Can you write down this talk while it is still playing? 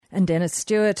And Dennis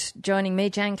Stewart joining me,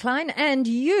 Jane Klein, and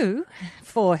you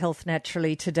for Health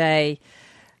Naturally today.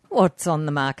 What's on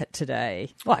the market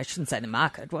today? Well, I shouldn't say the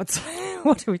market.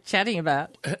 What are we chatting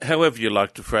about? However you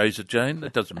like to phrase it, Jane,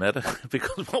 it doesn't matter,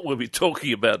 because what we'll be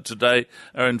talking about today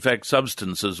are in fact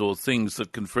substances or things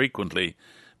that can frequently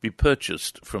be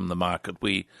purchased from the market.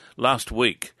 We, last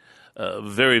week,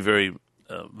 very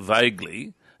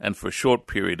vaguely and for a short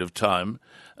period of time,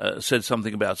 said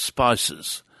something about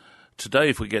spices. Today,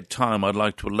 if we get time, I'd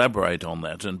like to elaborate on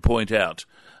that and point out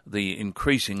the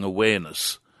increasing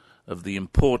awareness of the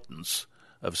importance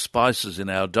of spices in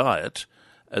our diet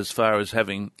as far as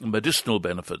having medicinal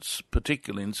benefits,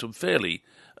 particularly in some fairly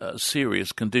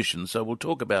serious conditions. So we'll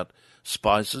talk about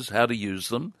spices, how to use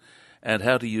them, and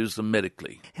how to use them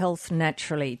medically. Health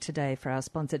Naturally today for our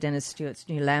sponsor, Dennis Stewart's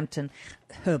New Lambton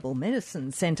Herbal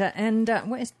Medicine Centre. And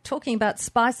we're talking about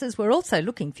spices. We're also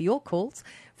looking for your calls,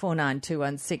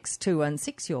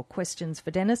 49216216, your questions for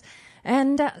Dennis,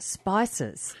 and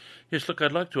spices. Yes, look,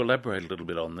 I'd like to elaborate a little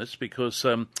bit on this because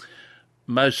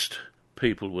most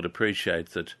people would appreciate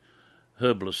that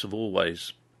herbalists have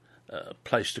always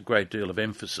placed a great deal of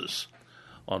emphasis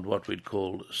on what we'd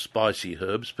call spicy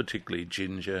herbs, particularly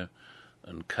ginger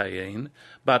and cayenne.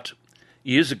 But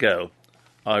years ago,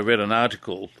 I read an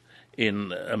article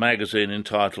in a magazine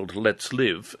entitled Let's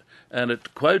Live, and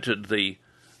it quoted the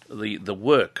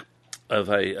work of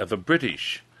a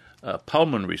British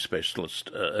pulmonary specialist,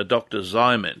 Dr.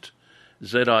 Ziment,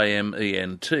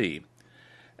 Ziment,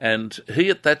 and he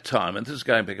at that time, and this is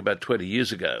going back about 20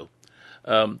 years ago,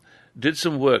 did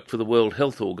some work for the World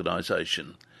Health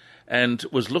Organization and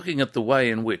was looking at the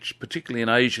way in which, particularly in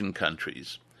Asian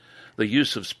countries, the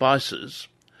use of spices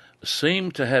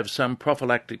seemed to have some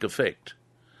prophylactic effect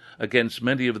against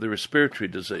many of the respiratory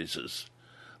diseases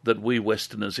that we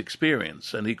Westerners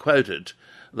experience. And he quoted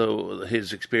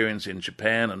his experience in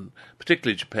Japan, and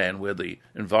particularly Japan, where the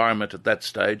environment at that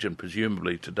stage, and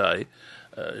presumably today,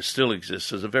 still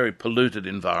exists as a very polluted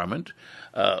environment,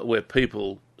 where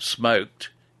people smoked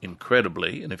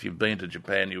incredibly, and if you've been to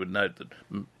Japan, you would note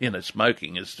that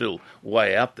smoking is still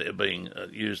way out there, being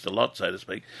used a lot, so to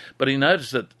speak. But he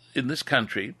noticed that in this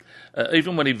country,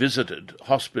 even when he visited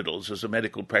hospitals as a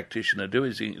medical practitioner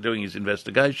doing his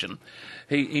investigation,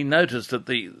 he noticed that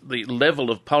the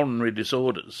level of pulmonary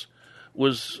disorders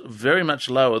was very much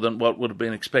lower than what would have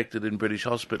been expected in British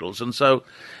hospitals. And so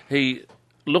he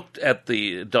looked at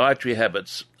the dietary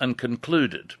habits and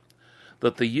concluded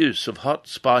that the use of hot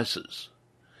spices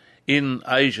in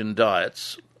Asian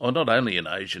diets, or not only in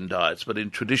Asian diets, but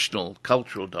in traditional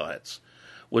cultural diets,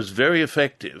 was very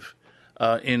effective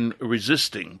in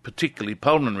resisting particularly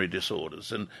pulmonary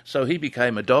disorders. And so he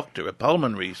became a doctor, a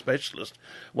pulmonary specialist,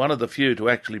 one of the few to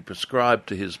actually prescribe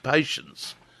to his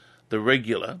patients the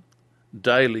regular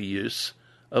daily use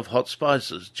of hot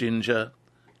spices, ginger,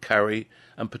 curry,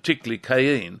 and particularly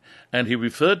cayenne. And he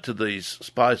referred to these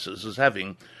spices as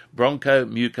having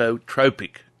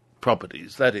bronchomucotropic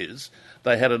properties. That is,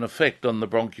 they had an effect on the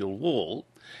bronchial wall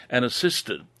and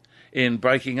assisted in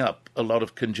breaking up a lot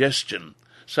of congestion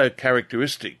so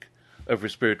characteristic of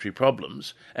respiratory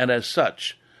problems, and as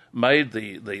such made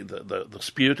the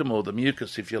sputum, or the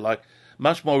mucus, if you like,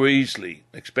 much more easily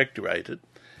expectorated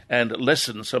and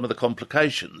lessened some of the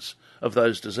complications of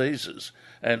those diseases.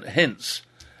 And hence,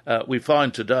 we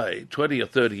find today, 20 or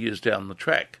 30 years down the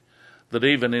track, that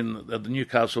even in the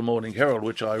Newcastle Morning Herald,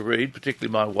 which I read,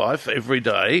 particularly my wife, every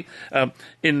day,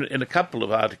 in a couple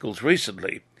of articles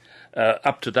recently,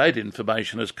 up-to-date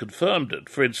information has confirmed it.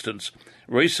 For instance,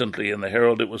 recently in the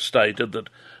Herald it was stated that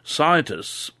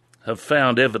scientists have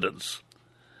found evidence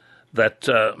that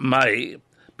may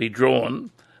be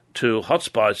drawn to hot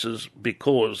spices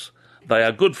because they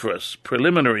are good for us.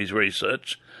 Preliminary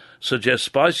research suggests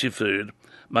spicy food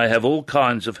may have all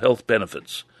kinds of health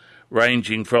benefits,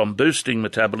 ranging from boosting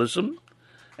metabolism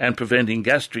and preventing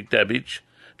gastric damage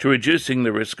to reducing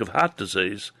the risk of heart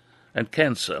disease and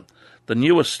cancer. The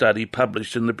newest study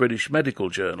published in the British Medical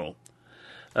Journal.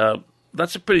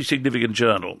 That's a pretty significant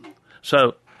journal.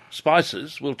 So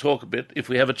spices, we'll talk a bit if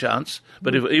we have a chance,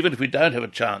 but even if we don't have a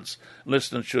chance,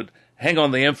 listeners should hang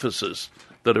on the emphasis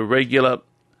that a regular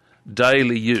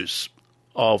daily use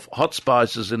of hot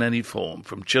spices in any form,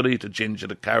 from chili to ginger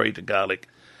to curry to garlic,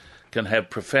 can have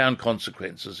profound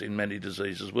consequences in many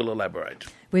diseases. We'll elaborate.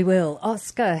 We will.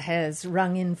 Oscar has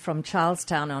rung in from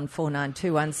Charlestown on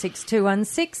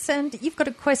 49216216, and you've got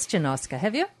a question, Oscar,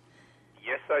 have you?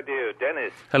 Yes, I do.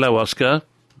 Dennis. Hello, Oscar.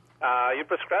 You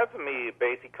prescribed for me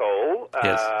basic coal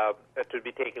Yes. to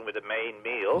be taken with the main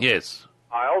meal. Yes.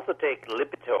 I also take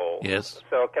Lipitor. Yes.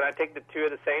 So can I take the two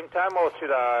at the same time, or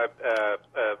should I,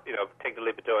 take the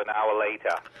Lipitor an hour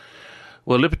later?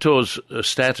 Well, Lipitor's a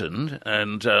statin,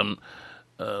 and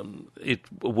it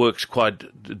works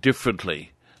quite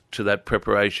differently to that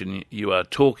preparation you are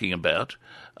talking about.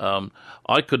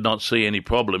 I could not see any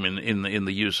problem in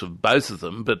the use of both of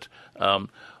them, but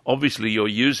obviously you're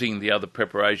using the other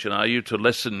preparation, are you, to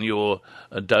lessen your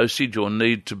dosage or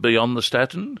need to be on the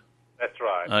statin? That's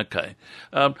right. Okay.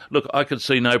 Look, I could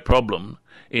see no problem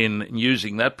in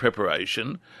using that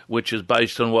preparation, which is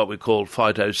based on what we call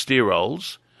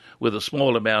phytosterols, with a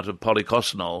small amount of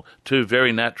polycosanol, two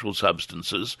very natural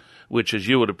substances, which, as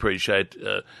you would appreciate,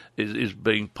 is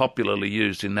being popularly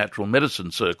used in natural medicine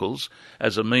circles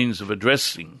as a means of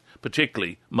addressing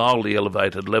particularly mildly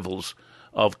elevated levels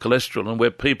of cholesterol. And where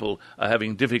people are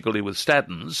having difficulty with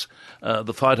statins,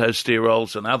 the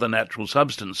phytosterols and other natural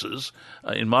substances,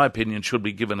 in my opinion, should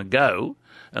be given a go,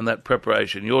 and that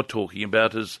preparation you're talking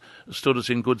about has stood us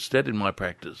in good stead in my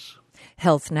practice.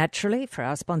 Health Naturally, for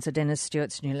our sponsor Dennis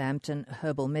Stewart's New Lambton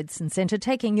Herbal Medicine Centre,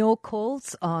 taking your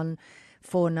calls on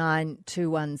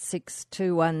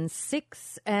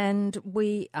 49216216, and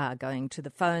we are going to the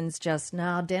phones just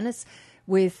now, Dennis,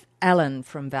 with Alan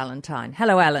from Valentine.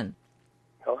 Hello, Alan.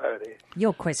 Hello there.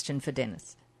 Your question for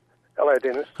Dennis. Hello,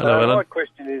 Dennis. Hello, Alan. My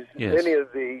question is, Yes. any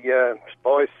of the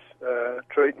spice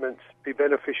treatments be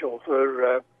beneficial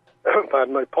for,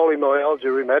 polymyalgia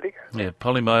rheumatica? Yeah,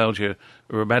 polymyalgia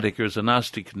rheumatica is a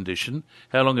nasty condition.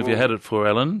 How long have you had it for,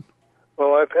 Alan?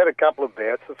 Well, I've had a couple of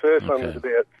bouts. The first one Okay. was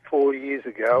about 4 years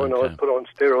ago, and I was Okay. put on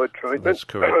steroid treatment. That's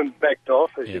correct. And backed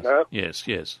off, as Yes. you know. Yes,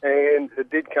 yes. And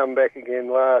it did come back again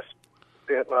last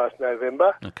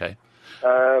November. Okay.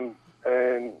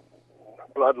 And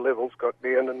blood levels got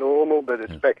down to normal, but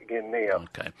it's back again now.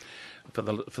 Okay.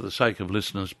 For the sake of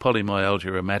listeners,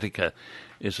 polymyalgia rheumatica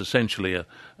is essentially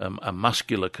a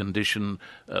muscular condition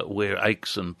where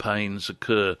aches and pains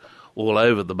occur all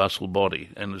over the muscle body,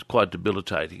 and is quite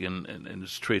debilitating, and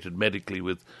is treated medically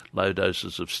with low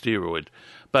doses of steroid.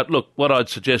 But look, what I'd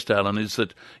suggest, Alan, is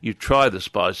that you try the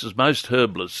spices. Most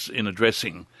herbalists in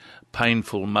addressing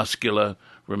painful muscular,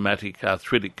 rheumatic,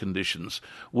 arthritic conditions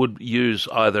would use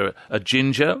either a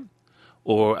ginger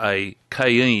or a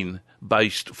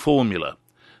cayenne-based formula.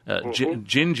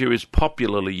 Ginger is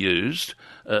popularly used,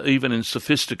 even in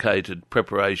sophisticated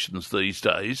preparations these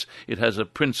days. It has a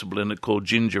principle in it called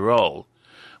gingerol,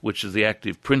 which is the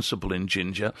active principle in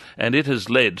ginger, and it has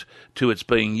led to its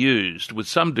being used with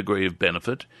some degree of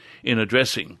benefit in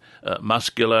addressing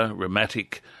muscular,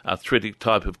 rheumatic, arthritic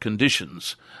type of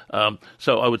conditions.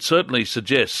 So I would certainly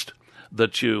suggest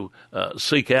that you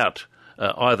seek out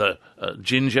either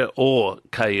ginger or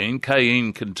cayenne.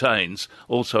 Cayenne contains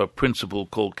also a principle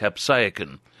called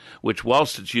capsaicin, which,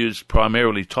 whilst it's used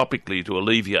primarily topically to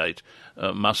alleviate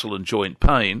muscle and joint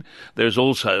pain, there's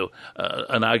also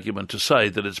an argument to say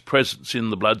that its presence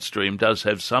in the bloodstream does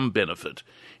have some benefit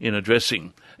in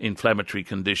addressing inflammatory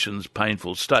conditions,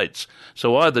 painful states.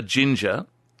 So either ginger,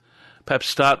 perhaps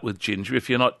start with ginger if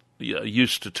you're not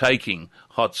used to taking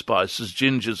hot spices.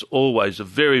 Ginger's always a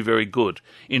very, very good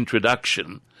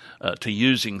introduction to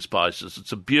using spices.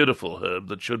 It's a beautiful herb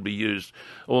that should be used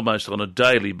almost on a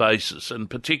daily basis, and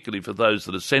particularly for those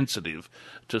that are sensitive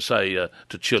to, say,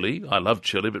 to chili. I love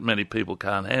chili, but many people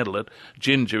can't handle it.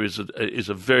 Ginger is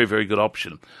a very, very good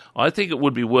option. I think it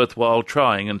would be worthwhile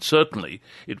trying, and certainly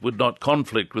it would not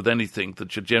conflict with anything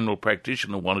that your general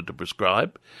practitioner wanted to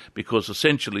prescribe, because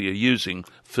essentially you're using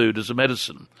food as a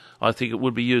medicine. I think it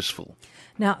would be useful.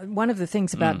 Now, one of the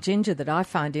things about ginger that I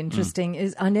find interesting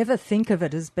is I never think of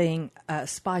it as being a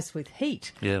spice with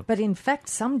heat. Yeah. But in fact,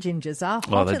 some gingers are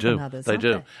Well, hotter they do. than others, They aren't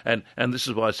do. And this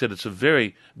is why I said it's a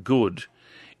very good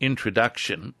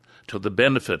introduction to the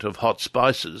benefit of hot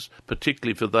spices,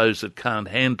 particularly for those that can't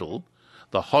handle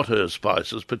the hotter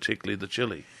spices, particularly the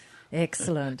chili.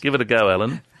 Excellent. Give it a go,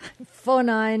 Alan.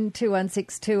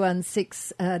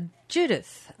 49216216.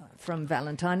 Judith from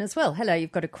Valentine as well. Hello,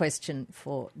 you've got a question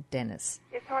for Dennis.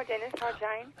 Yes, hi Dennis, hi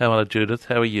Jane. Hello, Judith.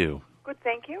 How are you? Good,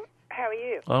 thank you. How are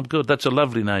you? I'm good. That's a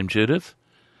lovely name, Judith.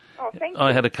 Oh, thank you.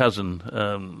 I had a cousin,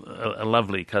 a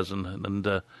lovely cousin,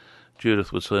 and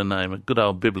Judith was her name, a good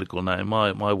old biblical name.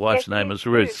 My wife's Yes, name yes, is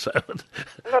Ruth. Ruth. So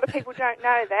A lot of people don't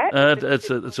know that.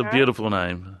 it's a beautiful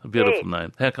name. A beautiful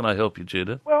name. How can I help you,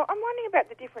 Judith? Well, I'm wondering about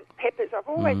the different peppers. I've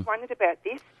always wondered about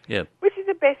this. Yeah. Which is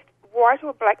the best, white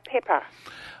or black pepper?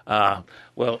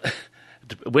 Well,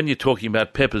 when you're talking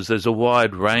about peppers, there's a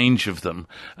wide range of them,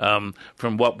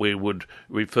 from what we would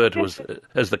refer to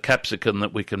as the capsicum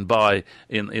that we can buy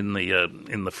in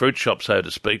the fruit shop, so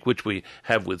to speak, which we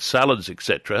have with salads,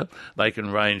 etc. They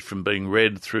can range from being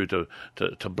red through to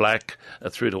black,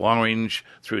 through to orange,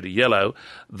 through to yellow.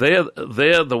 They're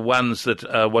the ones that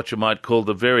are what you might call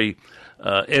the very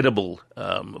edible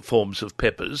forms of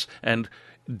peppers, and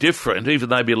different, even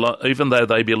though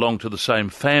they belong to the same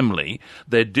family,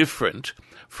 they're different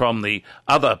from the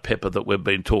other pepper that we've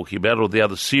been talking about, or the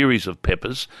other series of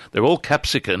peppers. They're all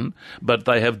capsicum, but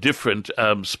they have different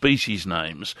species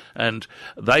names, and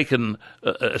they can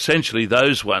essentially,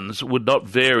 those ones would not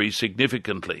vary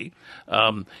significantly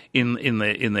in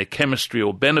their chemistry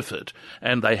or benefit,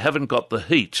 and they haven't got the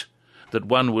heat that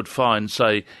one would find,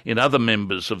 say, in other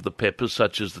members of the peppers,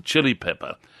 such as the chili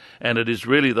pepper. And it is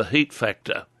really the heat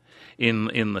factor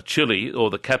in the chili, or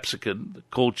the capsicum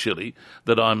called chili,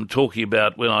 that I'm talking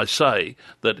about when I say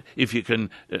that if you can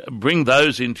bring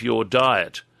those into your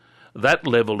diet, that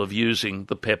level of using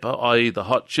the pepper, i.e. the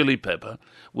hot chili pepper,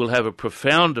 will have a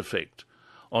profound effect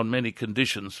on many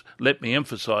conditions. Let me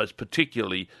emphasise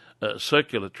particularly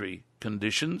circulatory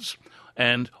conditions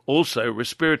and also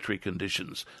respiratory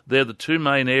conditions. They're the two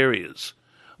main areas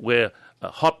where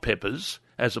hot peppers,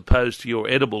 as opposed to your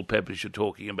edible peppers you're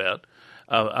talking about,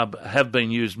 have been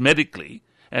used medically,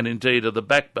 and indeed are the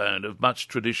backbone of much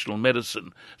traditional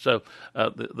medicine. So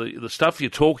the stuff you're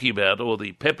talking about, or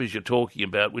the peppers you're talking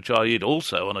about, which I eat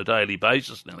also on a daily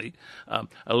basis nearly,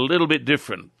 a little bit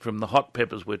different from the hot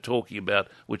peppers we're talking about,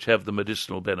 which have the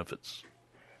medicinal benefits.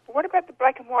 What about the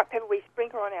black and white pepper we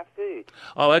sprinkle on our food?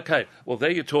 Oh, okay. Well,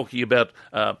 there you're talking about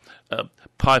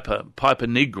Piper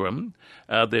nigrum.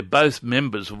 They're both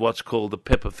members of what's called the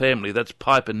pepper family. That's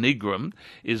Piper nigrum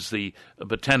is the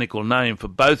botanical name for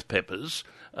both peppers,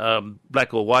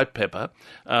 black or white pepper.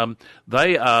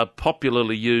 They are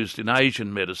popularly used in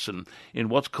Asian medicine, in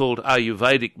what's called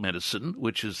Ayurvedic medicine,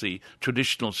 which is the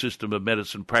traditional system of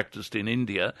medicine practiced in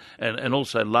India, and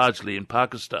also largely in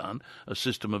Pakistan, a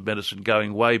system of medicine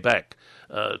going way back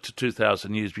to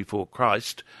 2,000 years before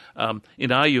Christ. In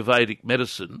Ayurvedic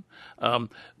medicine,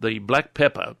 the black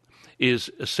pepper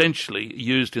is essentially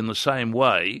used in the same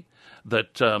way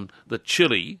that the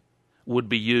chili would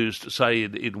be used, say,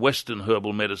 in Western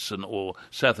herbal medicine or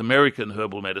South American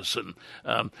herbal medicine.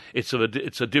 It's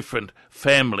a different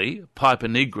family, Piper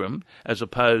nigrum, as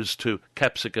opposed to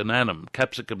Capsicum annuum.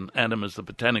 Capsicum annuum is the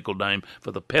botanical name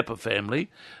for the pepper family.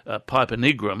 Piper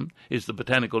nigrum is the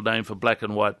botanical name for black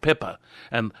and white pepper.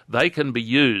 And they can be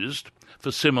used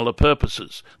for similar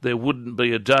purposes. There wouldn't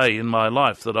be a day in my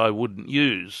life that I wouldn't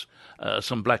use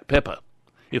some black pepper.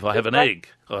 If I have an egg,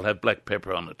 I'll have black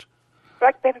pepper on it.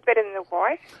 Black pepper better than the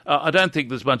white? I don't think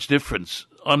there's much difference.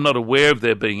 I'm not aware of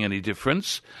there being any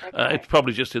difference. Okay. It's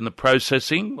probably just in the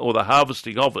processing or the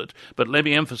harvesting of it. But let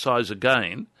me emphasise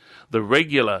again, the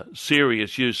regular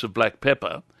serious use of black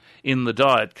pepper in the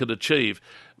diet can achieve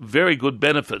very good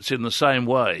benefits in the same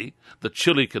way that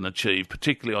chili can achieve,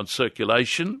 particularly on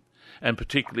circulation and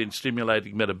particularly in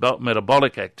stimulating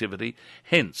metabolic activity.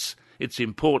 Hence, its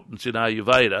importance in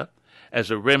Ayurveda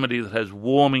as a remedy that has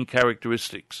warming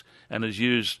characteristics and is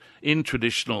used in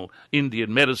traditional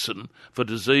Indian medicine for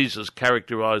diseases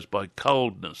characterised by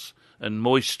coldness and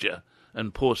moisture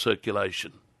and poor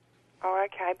circulation. Oh,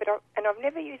 okay. I've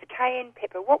never used cayenne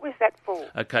pepper. What was that for?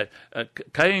 Okay.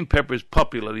 Cayenne pepper is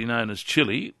popularly known as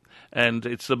chili, and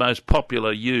it's the most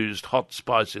popular used hot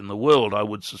spice in the world, I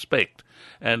would suspect.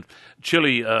 And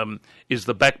chili is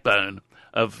the backbone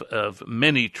of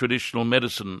many traditional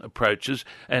medicine approaches.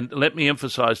 And let me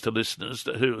emphasise to listeners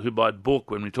who might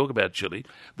balk when we talk about chili,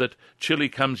 that chili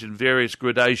comes in various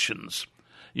gradations.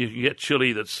 You can get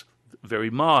chili that's very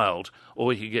mild,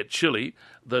 or you can get chili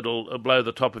that'll blow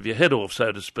the top of your head off,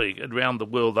 so to speak. And around the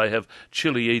world they have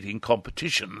chili eating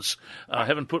competitions. I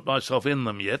haven't put myself in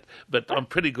them yet, but I'm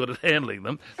pretty good at handling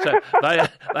them. So they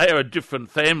are a different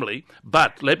family.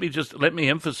 But let me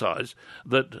emphasise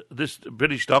that this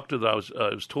British doctor that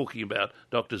I was talking about,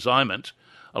 Dr. Zyment,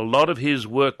 a lot of his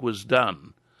work was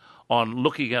done on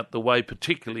looking at the way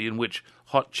particularly in which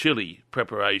hot chili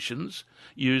preparations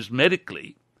used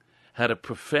medically had a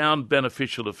profound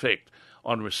beneficial effect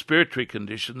on respiratory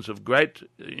conditions of great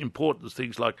importance,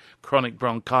 things like chronic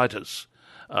bronchitis,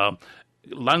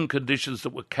 lung conditions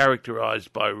that were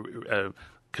characterised by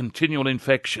continual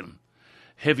infection,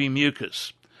 heavy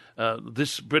mucus.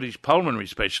 This British pulmonary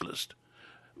specialist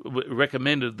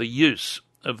recommended the use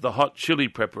of the hot chili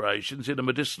preparations in a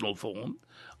medicinal form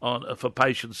for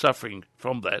patients suffering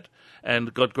from that,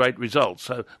 and got great results.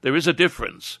 So there is a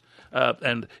difference.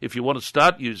 And if you want to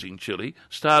start using chili,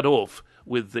 start off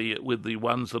with the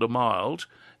ones that are mild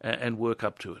and work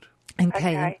up to it. And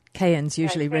Okay. cayenne's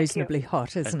usually thank you. reasonably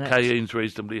hot, isn't And it? cayenne's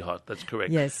reasonably hot. That's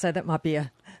correct. Yes, so that might be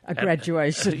a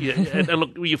graduation. Yeah, and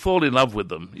look, you fall in love with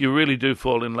them. You really do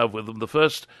fall in love with them. The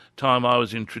first time I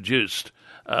was introduced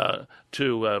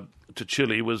to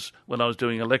chili was when I was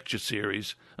doing a lecture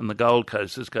series in the Gold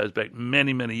Coast. This goes back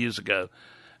many, many years ago.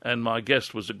 And my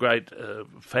guest was a great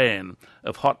fan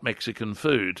of hot Mexican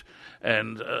food,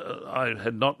 and I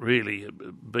had not really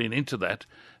been into that.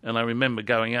 And I remember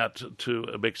going out to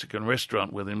a Mexican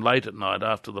restaurant with him late at night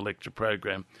after the lecture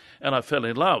program, and I fell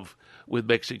in love with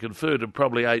Mexican food and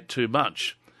probably ate too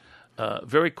much.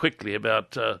 Very quickly,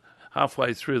 about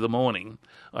halfway through the morning,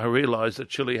 I realised that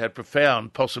chili had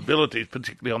profound possibilities,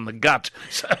 particularly on the gut.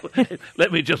 So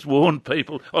let me just warn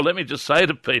people, or let me just say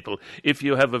to people, if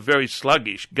you have a very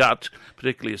sluggish gut,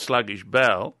 particularly a sluggish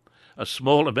bowel, a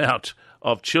small amount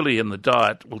of chili in the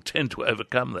diet will tend to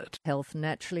overcome that. Health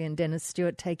Naturally, and Dennis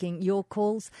Stewart taking your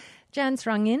calls. Jan's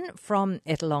rung in from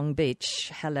Ettalong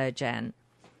Beach. Hello, Jan.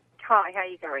 Hi, how are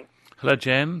you going? Hello,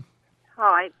 Jan.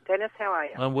 Hi, Dennis, how are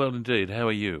you? I'm well indeed. How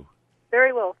are you?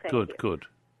 Very well, thank you. Good.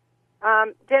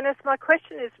 Dennis, my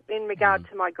question is in regard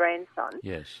to my grandson.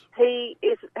 Yes, He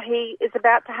is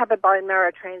about to have a bone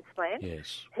marrow transplant.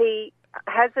 yes. He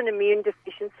has an immune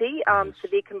deficiency,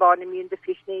 severe combined immune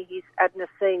deficiency. He's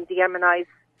adenosine deaminase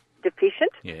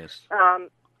deficient. Yes.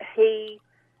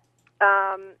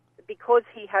 Because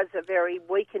he has a very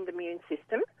weakened immune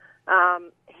system,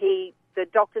 the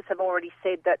doctors have already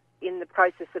said that in the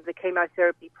process of the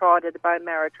chemotherapy prior to the bone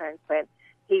marrow transplant,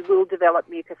 he will develop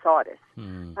mucositis.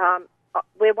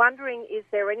 We're wondering, is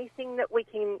there anything that we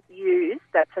can use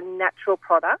that's a natural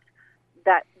product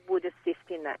that would assist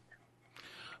in that?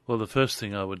 Well, the first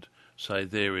thing I would say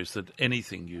there is that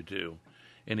anything you do,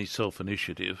 any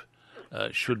self-initiative,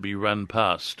 should be run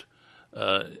past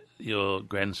your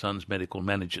grandson's medical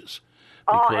managers.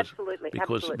 Absolutely.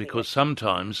 Because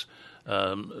sometimes,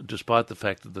 despite the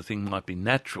fact that the thing might be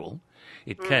natural,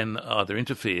 it can either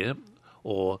interfere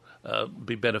or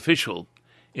be beneficial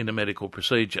in a medical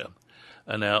procedure.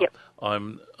 And now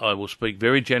I will speak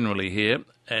very generally here,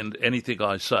 and anything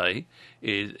I say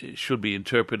should be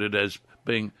interpreted as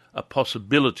being a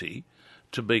possibility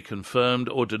to be confirmed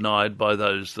or denied by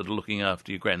those that are looking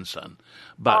after your grandson.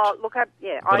 But I agree with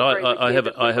you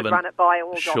that we would run it by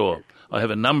all doctors. I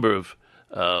have a number of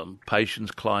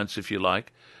patients, clients, if you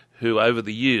like, who over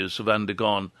the years have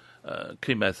undergone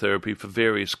chemotherapy for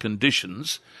various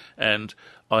conditions, and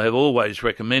I have always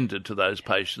recommended to those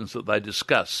patients that they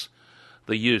discuss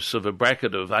the use of a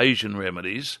bracket of Asian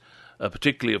remedies,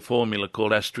 particularly a formula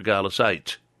called Astragalus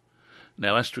 8.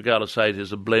 Now, Astragalus 8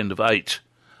 is a blend of 8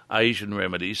 Asian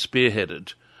remedies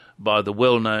spearheaded by the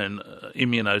well-known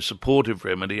immunosupportive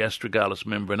remedy Astragalus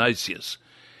membranaceus.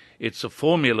 It's a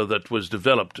formula that was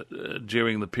developed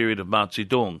during the period of Mao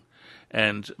Zedong,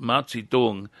 and Mao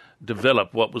Zedong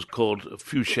developed what was called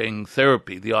Fusheng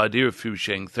therapy, the idea of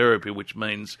Fusheng therapy, which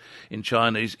means in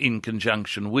Chinese, in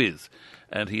conjunction with.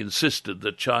 And he insisted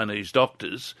that Chinese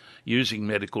doctors, using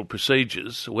medical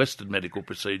procedures, Western medical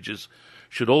procedures,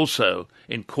 should also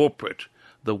incorporate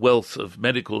the wealth of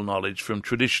medical knowledge from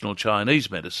traditional Chinese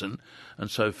medicine.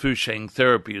 And so Fusheng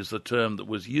therapy is the term that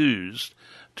was used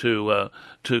to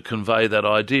convey that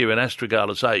idea. And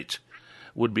Astragalus 8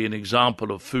 would be an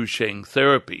example of Fusheng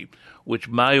therapy, which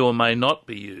may or may not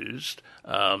be used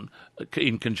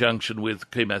in conjunction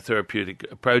with chemotherapeutic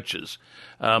approaches.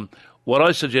 What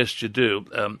I suggest you do,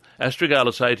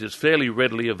 Astragalus 8 is fairly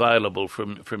readily available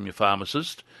from your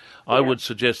pharmacist. I would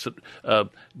suggest that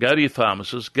go to your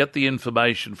pharmacist, get the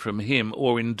information from him,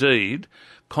 or indeed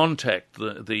contact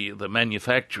the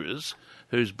manufacturers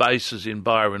whose base is in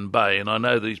Byron Bay, and I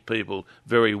know these people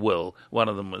very well. One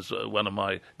of them was one of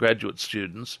my graduate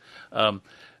students.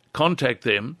 Contact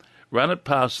them, run it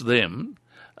past them,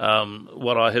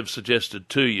 what I have suggested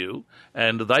to you,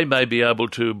 and they may be able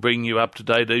to bring you up to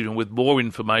date even with more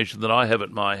information than I have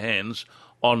at my hands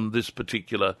on this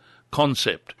particular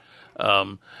concept.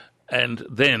 And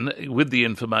then, with the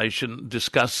information,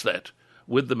 discuss that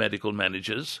with the medical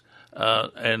managers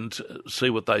and see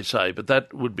what they say. But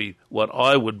that would be what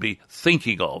I would be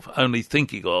thinking of, only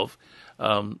thinking of.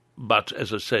 But,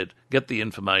 as I said, get the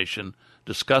information,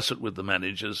 discuss it with the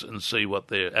managers and see what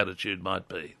their attitude might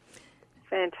be.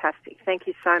 Fantastic. Thank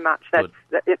you so much.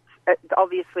 It's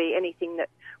obviously anything that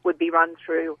would be run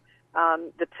through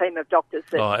the team of doctors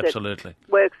that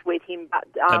works with him. But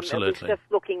it was just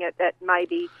looking at that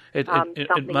maybe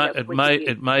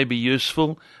it may be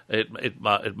useful. It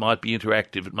might be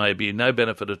interactive. It may be no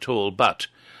benefit at all. But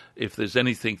if there's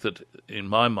anything that, in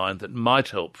my mind, that might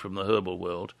help from the herbal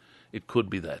world, it could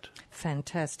be that.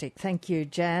 Fantastic. Thank you,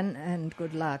 Jan, and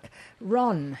good luck.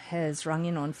 Ron has rung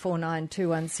in on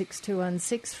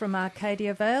 49216216 from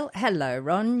Arcadia Vale. Hello,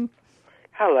 Ron.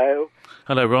 Hello.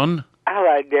 Hello, Ron.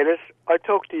 Hello, Dennis. I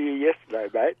talked to you yesterday,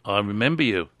 mate. I remember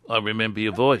you. I remember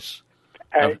your voice.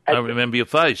 I remember your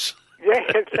face. Yeah,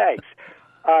 thanks.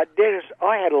 Dennis,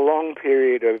 I had a long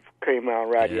period of chemo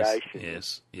and radiation.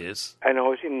 Yes. And I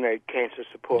was in the cancer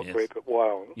support group at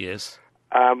Wyong. Yes.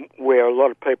 Where a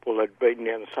lot of people had been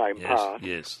down the same path.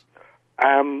 Yes.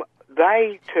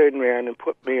 They turned around and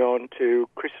put me on to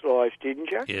crystallised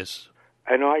ginger. Yes.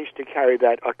 And I used to carry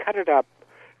that. I cut it up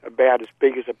about as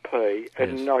big as a pea,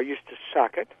 and I used to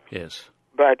suck it. Yes.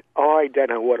 But I don't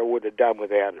know what I would have done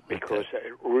without it, because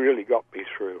it really got me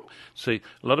through. See,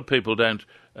 a lot of people don't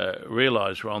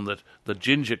realise, Ron, that the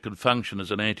ginger can function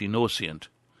as an anti-nauseant.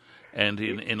 And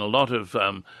in a lot of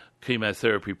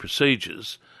chemotherapy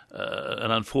procedures,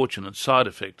 an unfortunate side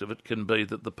effect of it can be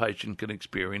that the patient can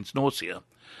experience nausea.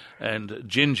 And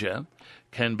ginger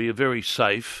can be a very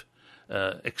safe,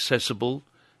 accessible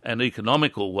and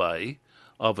economical way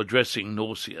of addressing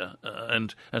nausea.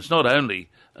 And it's not only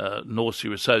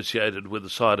nausea associated with a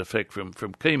side effect from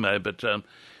chemo, but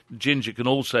ginger can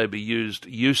also be used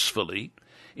usefully,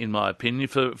 in my opinion,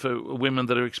 for women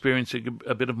that are experiencing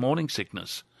a bit of morning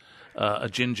sickness. A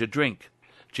ginger drink.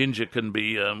 Ginger can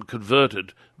be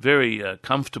converted very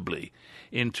comfortably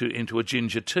into a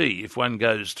ginger tea. If one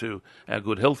goes to our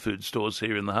good health food stores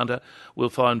here in the Hunter, we'll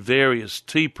find various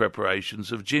tea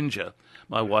preparations of ginger.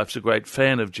 My wife's a great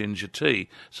fan of ginger tea.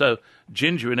 So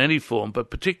ginger in any form, but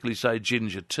particularly, say,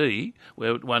 ginger tea,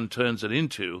 where one turns it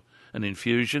into an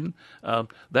infusion,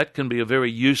 that can be a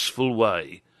very useful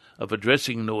way of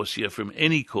addressing nausea from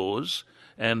any cause,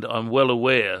 and I'm well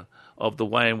aware of the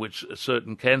way in which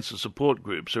certain cancer support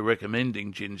groups are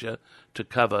recommending ginger to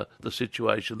cover the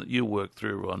situation that you work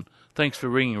through, Ron. Thanks for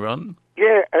ringing, Ron.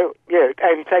 Yeah,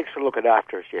 and thanks for looking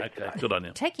after us yesterday. Okay, good on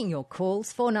you. Taking your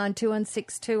calls,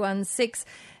 49216216,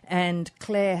 and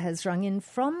Claire has rung in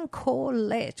from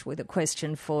Corlette with a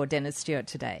question for Dennis Stewart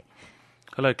today.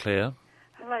 Hello, Claire.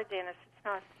 Hello, Dennis. It's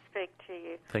nice to speak to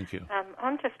you. Thank you.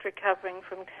 I'm just recovering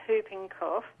from whooping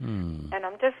cough, and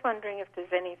I'm just wondering if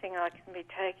there's anything I can be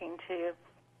taking to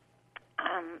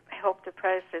help the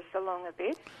process along a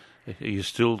bit. Are you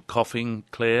still coughing,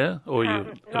 Claire? Or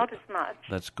not as much.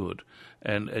 That's good.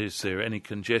 And is there any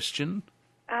congestion?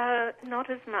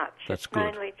 Not as much. That's it's good.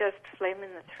 Mainly just phlegm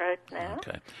in the throat now.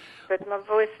 Okay. But my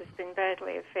voice has been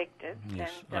badly affected.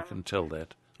 Yes, and, I can tell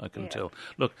that. I can tell.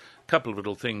 Look, a couple of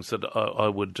little things that I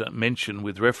would mention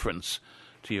with reference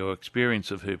to your experience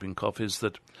of whooping cough is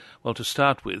that, well, to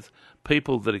start with,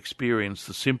 people that experience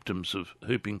the symptoms of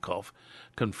whooping cough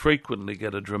can frequently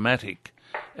get a dramatic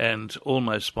and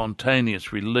almost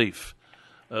spontaneous relief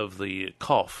of the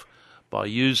cough by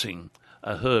using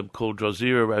a herb called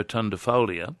Drosera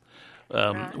rotundifolia,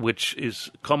 which is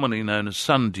commonly known as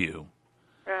sundew.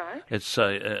 Right. It's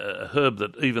a herb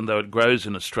that, even though it grows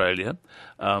in Australia,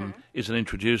 is an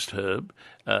introduced herb.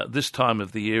 This time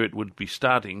of the year it would be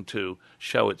starting to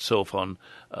show itself on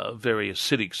very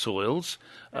acidic soils,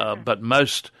 but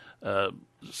most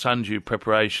sundew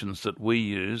preparations that we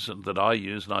use and that I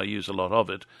use, and I use a lot of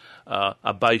it,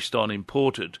 are based on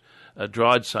imported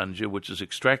dried sundew, which is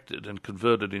extracted and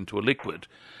converted into a liquid.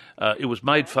 It was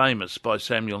made famous by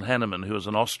Samuel Hahnemann, who was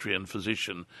an Austrian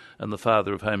physician and the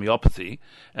father of homeopathy,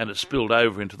 and it spilled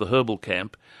over into the herbal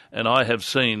camp, and I have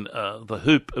seen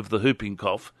the whooping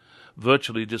cough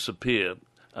virtually disappear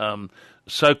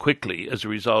so quickly as a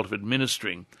result of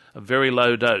administering a very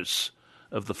low dose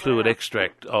of the fluid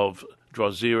extract of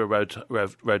Drosera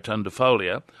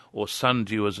rotundifolia, or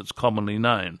sundew as it's commonly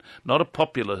known. Not a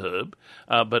popular herb,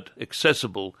 but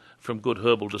accessible from good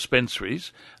herbal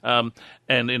dispensaries, and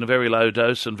in a very low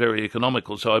dose and very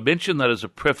economical. So I mention that as a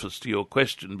preface to your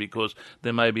question, because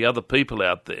there may be other people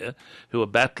out there who are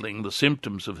battling the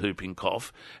symptoms of whooping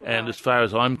cough, and as far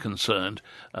as I'm concerned,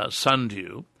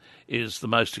 sundew is the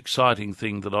most exciting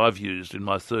thing that I've used in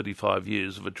my 35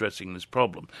 years of addressing this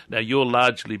problem. Now, you're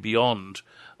largely beyond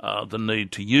the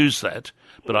need to use that,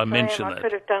 but I mention that. I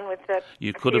could have done with that.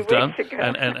 You could have done.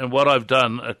 And what I've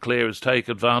done, Claire, is take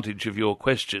advantage of your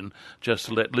question just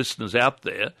to let listeners out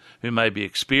there who may be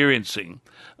experiencing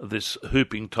this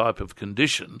whooping type of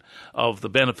condition of the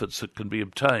benefits that can be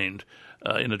obtained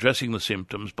in addressing the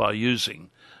symptoms by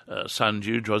using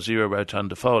sundew, Drosera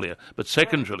rotundifolia. But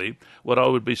secondarily, what I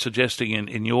would be suggesting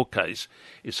in your case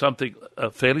is something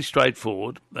fairly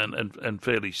straightforward and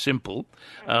fairly simple.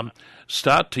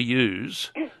 Start to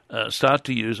use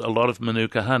a lot of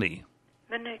Manuka honey.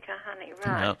 Manuka honey,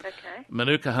 Right, Now, okay.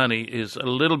 Manuka honey is a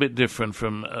little bit different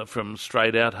from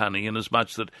straight out honey in as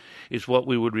much that it's what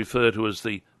we would refer to as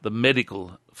the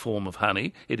medical form of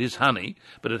honey. It is honey,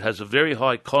 but it has a very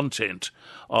high content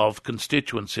of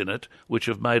constituents in it which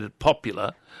have made it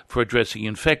popular for addressing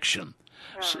infection.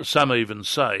 Some even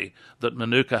say that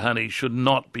Manuka honey should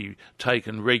not be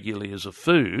taken regularly as a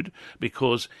food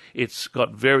because it's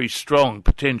got very strong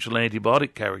potential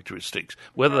antibiotic characteristics.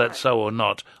 Whether that's so or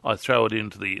not, I throw it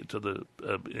into the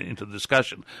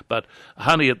discussion. But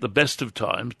honey at the best of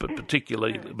times, but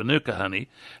particularly Manuka honey,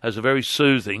 has a very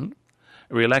soothing,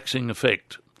 relaxing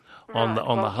effect on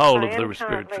the whole of the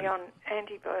respiratory. I am currently on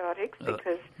antibiotics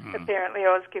because apparently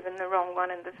I was given the wrong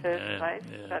one in the first place.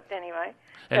 Yeah. But anyway.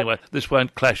 Anyway, this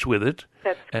won't clash with it.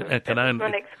 That's good. And it can That's only, my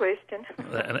next question.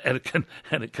 and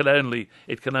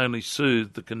it can only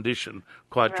soothe the condition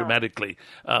quite dramatically.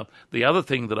 The other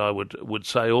thing that I would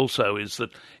say also is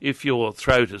that if your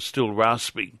throat is still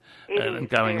rasping and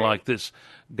going like this,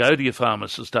 go to your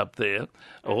pharmacist up there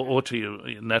or to your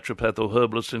naturopath or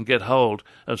herbalist and get hold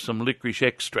of some licorice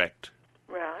extract.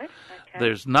 Right. Okay.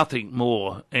 There's nothing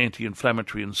more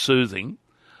anti-inflammatory and soothing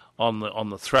on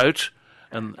the throat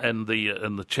and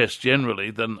the chest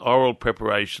generally than oral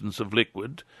preparations of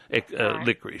liquid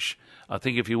licorice. I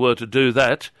think if you were to do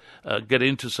that, get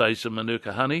into, say, some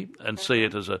Manuka honey and see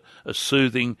it as a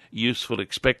soothing, useful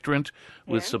expectorant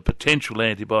with some potential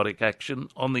antibiotic action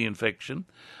on the infection,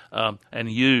 and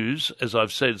use, as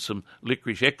I've said, some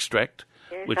licorice extract.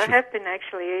 Yes, which I have been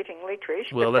actually eating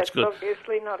licorice, well, but that's good.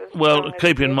 Obviously not as well, strong as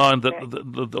keep in mind extract.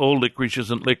 that all licorice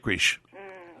isn't licorice.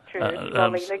 True,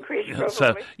 licorice probably.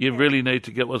 So you really need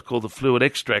to get what's called the fluid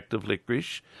extract of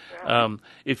licorice. Right.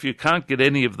 If you can't get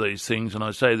any of these things, and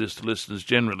I say this to listeners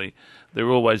generally, they're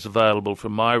always available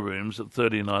from my rooms at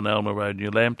 39 Alma Road,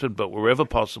 New Lambton, but wherever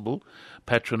possible,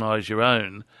 patronise your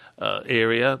own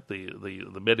area, the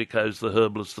medicos, the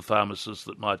herbalists, the pharmacists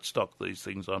that might stock these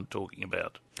things I'm talking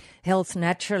about. Health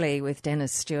Naturally with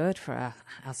Dennis Stewart for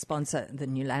our sponsor, the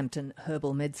New Lambton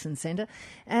Herbal Medicine Centre.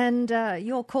 And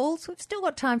your calls, we've still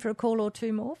got time for a call or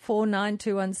two more,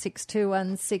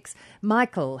 49216216.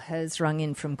 Michael has rung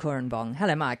in from Coranbong.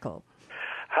 Hello, Michael.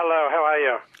 Hello, how are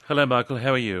you? Hello, Michael,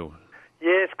 how are you?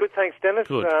 Yes, good, thanks, Dennis.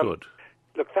 Good.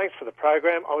 Look, thanks for the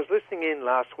program. I was listening in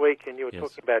last week and you were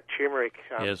talking about turmeric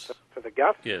for the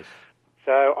gut. Yes.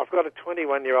 So I've got a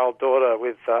 21-year-old daughter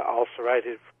with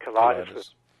ulcerative colitis. With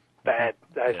bad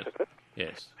days of it.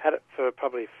 Yes. Had it for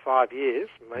probably 5 years,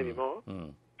 maybe more.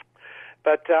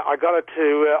 But I got her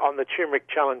to on the turmeric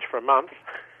challenge for a month.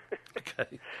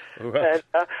 Okay, all right.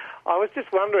 And I was just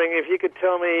wondering if you could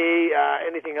tell me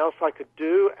anything else I could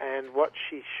do and what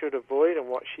she should avoid and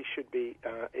what she should be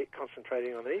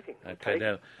concentrating on eating. Okay,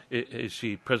 now, is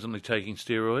she presently taking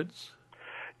steroids?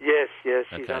 Yes, she's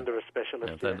under a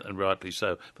specialist. And rightly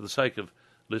so. For the sake of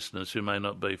listeners who may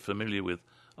not be familiar with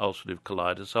ulcerative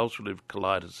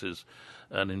colitis is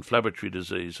an inflammatory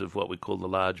disease of what we call the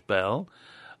large bowel.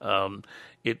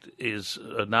 It is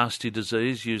a nasty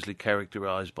disease, usually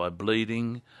characterised by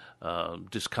bleeding,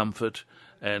 discomfort,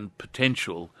 and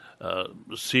potential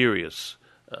serious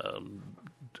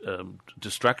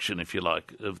destruction, if you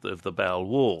like, of the bowel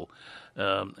wall.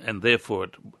 And therefore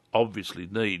it obviously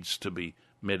needs to be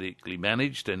medically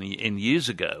managed. And years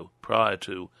ago, prior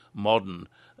to modern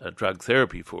drug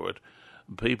therapy for it,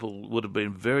 people would have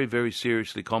been very, very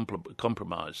seriously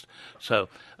compromised. So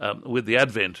with the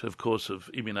advent, of course, of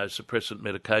immunosuppressant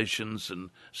medications and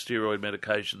steroid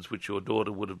medications, which your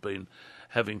daughter would have been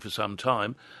having for some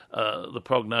time, the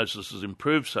prognosis has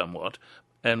improved somewhat.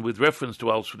 And with reference to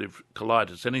ulcerative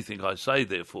colitis, anything I say,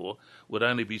 therefore, would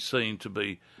only be seen to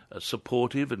be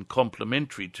supportive and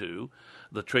complementary to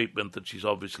the treatment that she's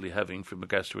obviously having from a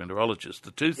gastroenterologist.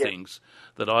 The two things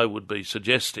that I would be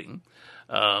suggesting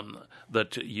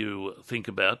that you think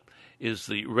about is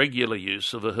the regular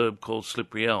use of a herb called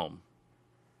slippery elm.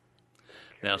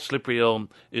 Now, slippery elm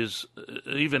is,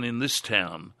 even in this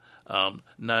town,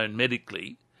 known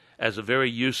medically as a very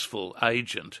useful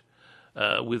agent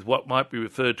with what might be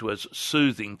referred to as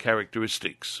soothing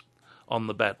characteristics on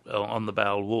the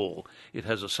bowel wall. It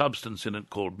has a substance in it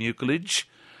called mucilage,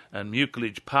 and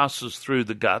mucilage passes through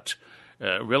the gut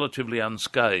relatively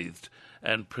unscathed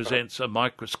and presents a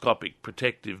microscopic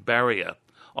protective barrier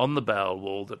on the bowel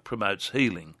wall that promotes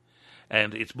healing.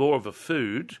 And it's more of a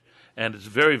food, and it's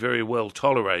very, very well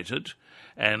tolerated,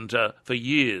 and for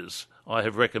years I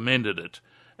have recommended it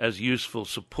as useful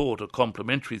support or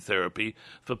complementary therapy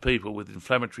for people with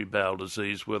inflammatory bowel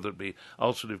disease, whether it be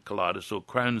ulcerative colitis or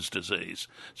Crohn's disease.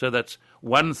 So that's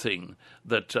one thing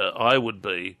that I would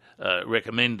be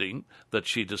recommending that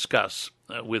she discuss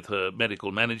with her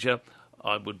medical manager.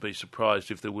 I would be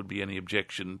surprised if there would be any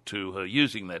objection to her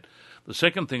using that. The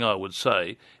second thing I would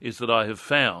say is that I have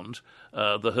found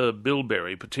the herb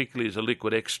bilberry, particularly as a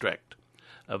liquid extract,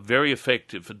 very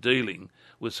effective for dealing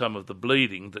with some of the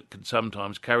bleeding that can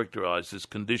sometimes characterise this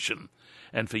condition.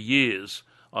 And for years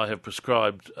I have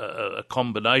prescribed a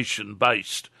combination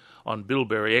based on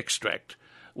bilberry extract,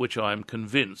 which I am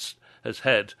convinced has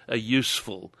had a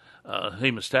useful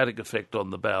hemostatic effect on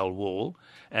the bowel wall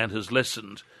and has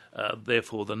lessened,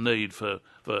 therefore, the need for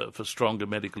stronger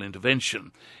medical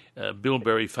intervention.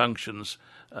 Bilberry functions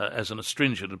as an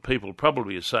astringent, and people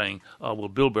probably are saying, oh, well,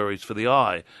 bilberry's for the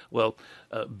eye. Well,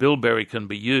 bilberry can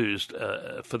be used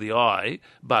for the eye,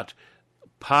 but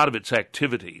part of its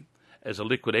activity as a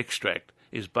liquid extract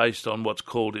is based on what's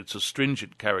called its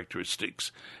astringent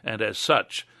characteristics, and as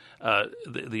such,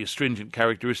 the astringent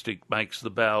characteristic makes the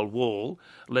bowel wall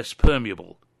less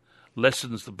permeable,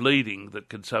 lessens the bleeding that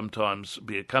can sometimes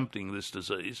be accompanying this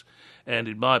disease, and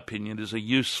in my opinion is a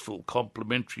useful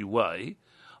complementary way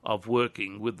of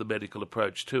working with the medical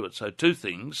approach to it. So two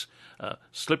things,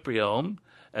 slippery elm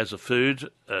as a food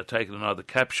taken in either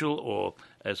capsule or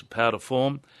as a powder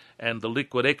form, and the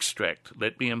liquid extract,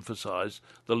 let me emphasise,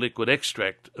 the liquid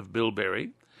extract of bilberry.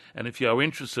 And if you are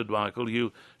interested, Michael,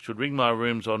 you should ring my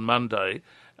rooms on Monday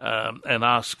and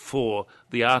ask for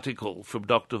the article from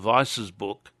Dr. Weiss's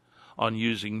book on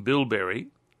using bilberry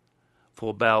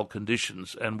for bowel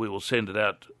conditions, and we will send it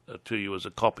out to you as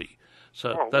a copy.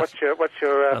 So what's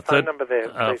your phone number there?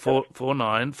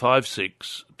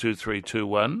 4956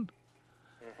 2321,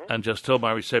 and just tell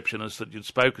my receptionist that you'd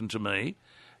spoken to me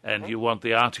and you want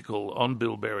the article on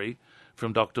bilberry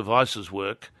from Dr. Weiss's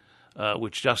work,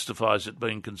 which justifies it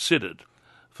being considered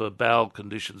for bowel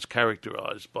conditions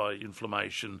characterised by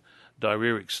inflammation,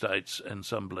 diarrheic states and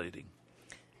some bleeding.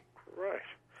 Right.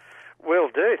 Will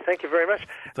do. Thank you very much.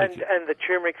 And the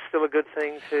turmeric's still a good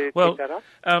thing to keep that up?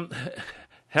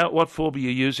 What form are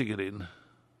you using it in?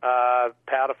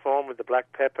 Powder form with the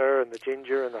black pepper and the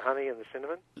ginger and the honey and the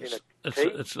cinnamon in a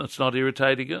tea. It's not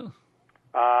irritating you?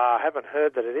 I haven't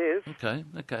heard that it is. Okay.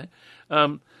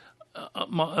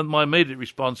 My immediate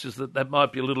response is that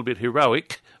might be a little bit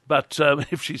heroic, but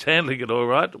if she's handling it all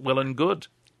right, well and good.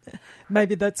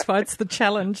 Maybe that's why it's the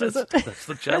challenge, is it? That's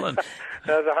the challenge.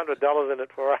 There's $100 in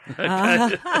it for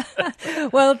her. Okay.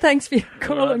 Well, thanks for your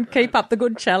call and keep up the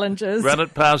good challenges. Run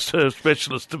it past her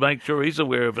specialist to make sure he's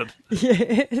aware of it.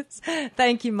 Yes.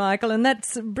 Thank you, Michael. And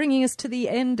that's bringing us to the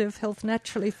end of Health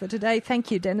Naturally for today. Thank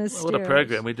you, Dennis. What a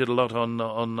program. We did a lot on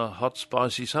hot,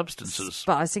 spicy substances.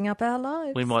 Spicing up our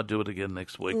lives. We might do it again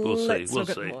next week. We'll see. Let's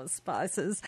look at more spices.